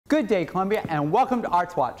Good day, Columbia, and welcome to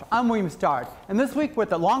Arts Watch. I'm William Starr, and this week we're at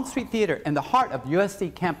the Usc Theater in the heart of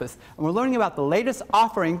USC campus, and we're learning about the latest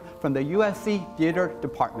offering from the USC Theater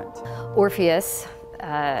Department. Orpheus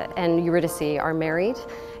and Eurydice are married,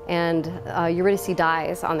 and Eurydice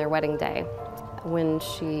dies on their wedding day. When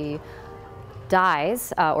she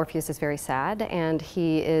dies, Orpheus is very sad, and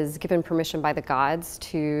he is given permission by the gods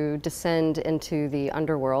to descend into the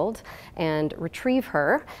underworld and retrieve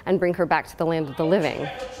her and bring her back to the land of the living.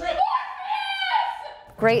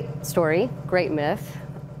 Great story, great myth,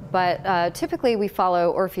 but typically we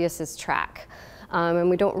follow Orpheus's track. And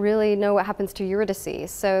we don't really know what happens to Eurydice.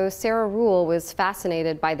 So Sarah Rule was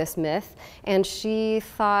fascinated by this myth, and she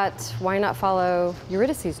thought, why not follow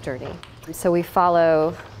Eurydice's journey? So we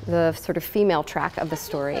follow the sort of female track of the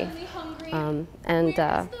story and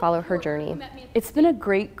follow her journey. It's been a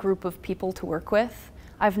great group of people to work with.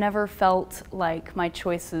 I've never felt like my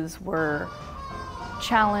choices were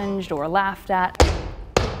challenged or laughed at.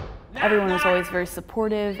 Everyone was always very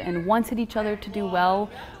supportive and wanted each other to do well.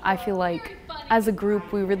 I feel like as a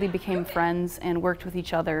group we really became friends and worked with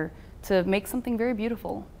each other to make something very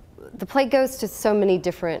beautiful. The play goes to so many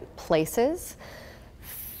different places,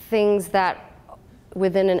 things that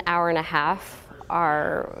within an hour and a half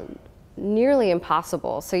are nearly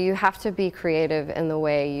impossible. So you have to be creative in the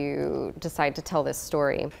way you decide to tell this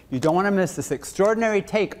story. You don't want to miss this extraordinary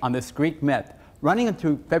take on this Greek myth, running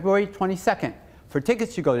until February 22nd. For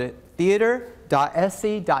tickets, you go to theater.sc.edu,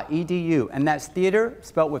 and that's theater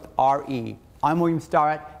spelled with R-E. I'm William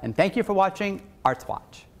Starr, and thank you for watching Arts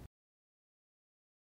Watch.